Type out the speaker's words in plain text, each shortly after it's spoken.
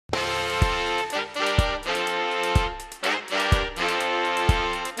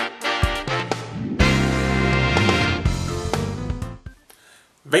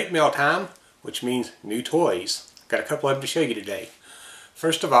vape mail time, which means new toys. Got a couple of them to show you today.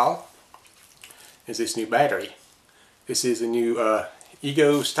 First of all is this new battery. This is a new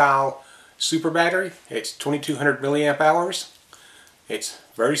Ego style super battery. It's 2200 milliamp hours. It's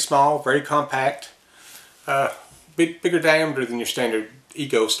very small, very compact, bigger diameter than your standard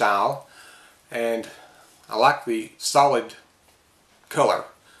Ego style, and I like the solid color.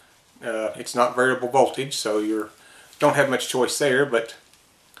 It's not variable voltage, so you don't have much choice there, but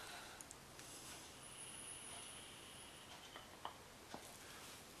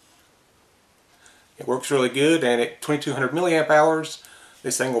it works really good, and at 2200 milliamp hours,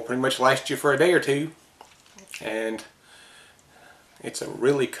 this thing will pretty much last you for a day or two, and it's a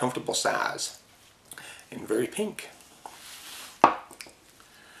really comfortable size and very pink.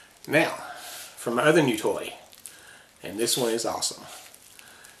 Now, for my other new toy, and this one is awesome.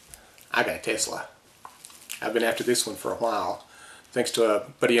 I got a Tesla. I've been after this one for a while. Thanks to a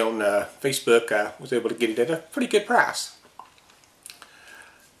buddy on Facebook, I was able to get it at a pretty good price.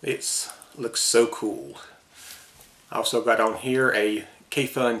 It looks so cool. I also got on here a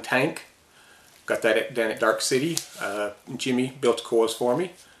Kayfun tank. Got that down at Dark City. Jimmy built the coils for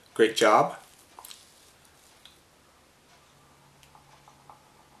me. Great job.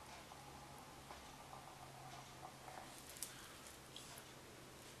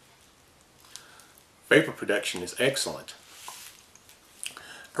 Vapor production is excellent.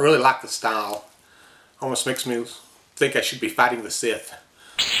 I really like the style. Almost makes me think I should be fighting the Sith.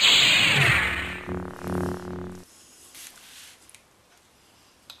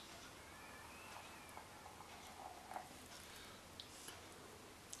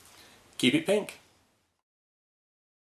 Keep it pink.